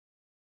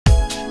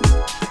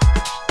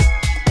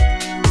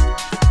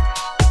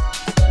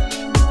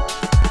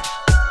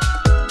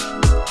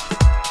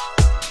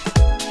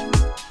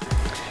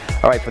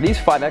right, for these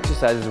 5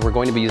 exercises, we're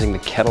going to be using the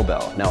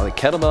kettlebell. Now, the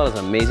kettlebell is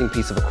an amazing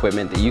piece of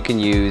equipment that you can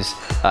use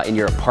in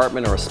your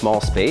apartment or a small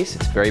space.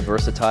 It's very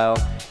versatile.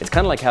 It's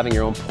kind of like having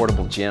your own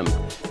portable gym.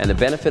 And the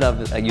benefit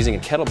of using a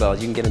kettlebell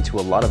is you can get into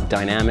a lot of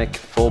dynamic,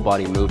 full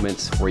body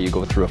movements where you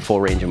go through a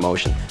full range of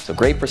motion. So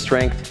great for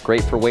strength,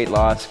 great for weight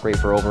loss, great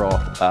for overall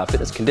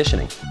fitness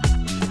conditioning.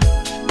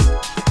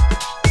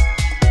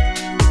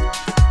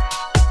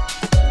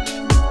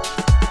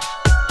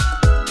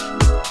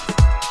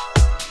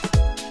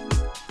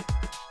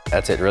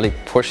 That's it, really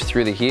push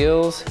through the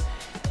heels,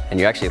 and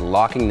you're actually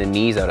locking the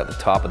knees out at the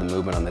top of the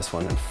movement on this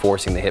one and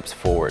forcing the hips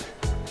forward.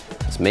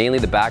 It's mainly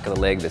the back of the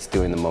leg that's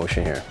doing the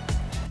motion here.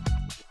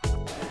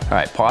 All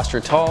right, posture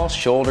tall,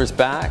 shoulders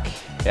back.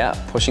 Yeah,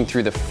 pushing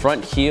through the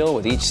front heel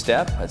with each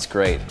step, that's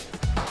great.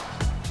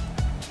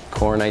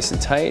 Core nice and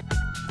tight.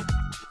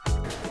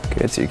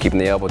 Good, so you're keeping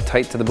the elbow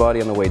tight to the body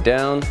on the way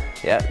down.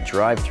 Yeah,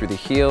 drive through the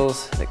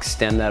heels, and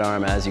extend that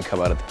arm as you come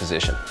out of the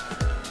position.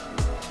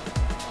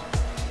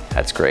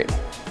 That's great.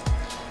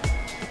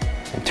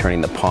 And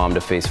turning the palm to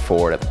face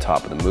forward at the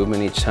top of the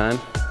movement each time.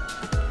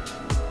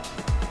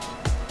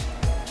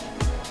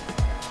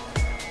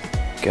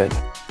 Good.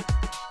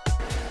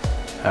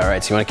 All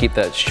right, so you want to keep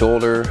that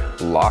shoulder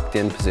locked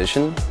in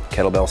position,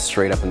 kettlebell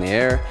straight up in the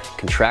air.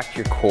 Contract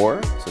your core,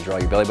 so draw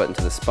your belly button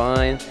to the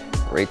spine,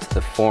 right to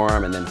the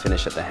forearm, and then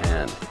finish at the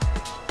hand.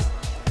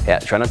 Yeah,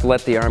 try not to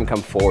let the arm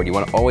come forward. You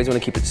always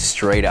want to keep it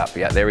straight up.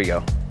 Yeah, there we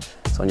go.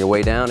 So on your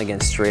way down,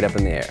 again, straight up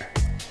in the air.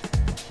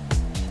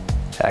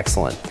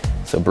 Excellent.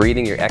 So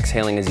breathing, you're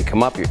exhaling as you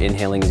come up, you're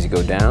inhaling as you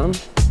go down.